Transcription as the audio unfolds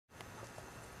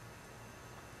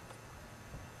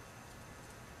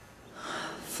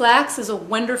Flax is a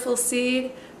wonderful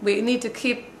seed. We need to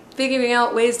keep figuring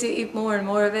out ways to eat more and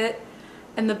more of it.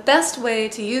 And the best way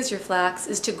to use your flax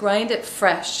is to grind it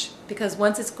fresh, because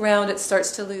once it's ground it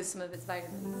starts to lose some of its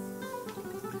vitamins.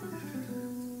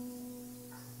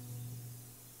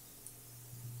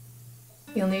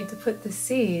 You'll need to put the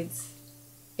seeds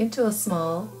into a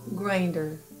small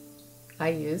grinder. I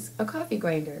use a coffee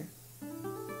grinder.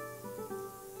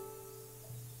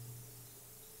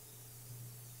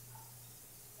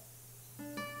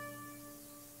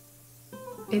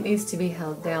 It needs to be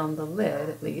held down, the lid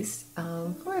at least,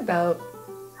 for about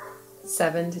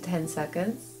 7 to 10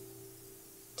 seconds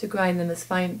to grind them as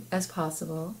fine as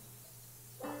possible.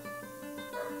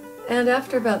 And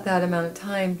after about that amount of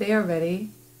time, they are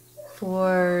ready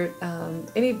for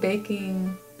any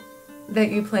baking that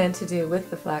you plan to do with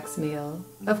the flax meal.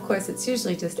 Of course, it's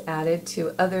usually just added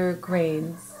to other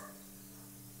grains,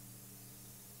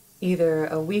 either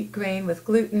a wheat grain with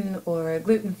gluten or a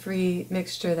gluten-free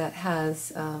mixture that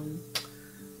has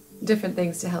different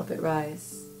things to help it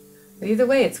rise. But either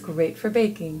way, it's great for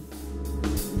baking.